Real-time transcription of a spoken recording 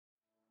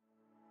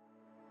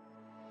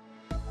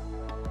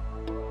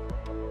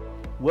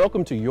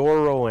Welcome to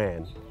Your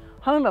Rowan.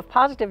 Home of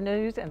positive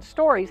news and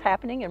stories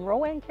happening in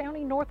Rowan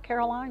County, North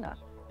Carolina.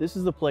 This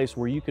is the place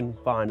where you can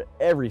find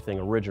everything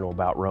original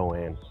about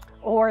Rowan.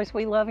 Or as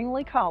we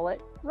lovingly call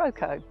it,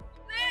 RoCo.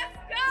 Let's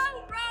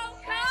go,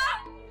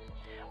 RoCo!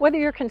 Whether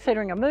you're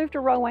considering a move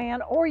to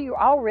Rowan or you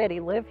already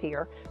live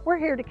here, we're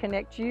here to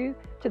connect you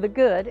to the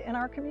good in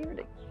our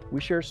community. We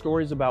share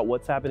stories about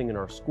what's happening in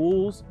our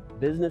schools,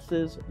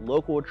 businesses,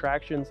 local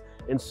attractions,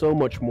 and so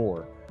much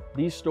more.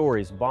 These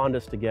stories bond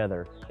us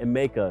together and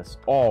make us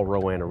all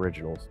Rowan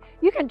originals.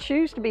 You can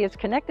choose to be as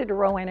connected to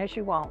Rowan as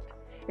you want.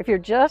 If you're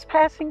just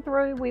passing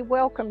through, we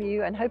welcome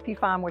you and hope you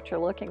find what you're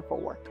looking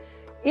for.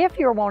 If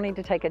you're wanting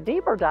to take a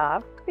deeper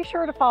dive, be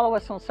sure to follow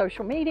us on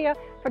social media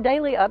for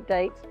daily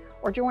updates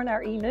or join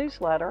our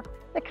e-newsletter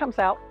that comes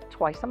out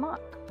twice a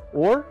month.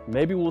 Or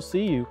maybe we'll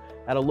see you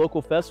at a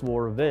local festival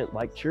or event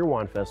like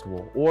Cheerwine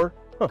Festival or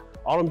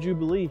Autumn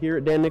Jubilee here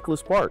at Dan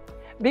Nicholas Park.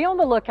 Be on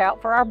the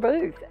lookout for our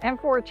booth and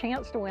for a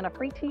chance to win a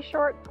free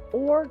t-shirt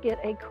or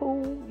get a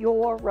cool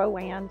Your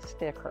Rowan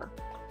sticker.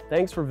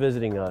 Thanks for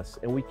visiting us,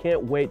 and we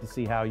can't wait to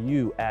see how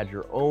you add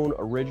your own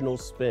original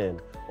spin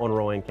on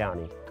Rowan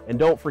County. And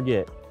don't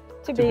forget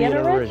to be an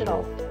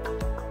original.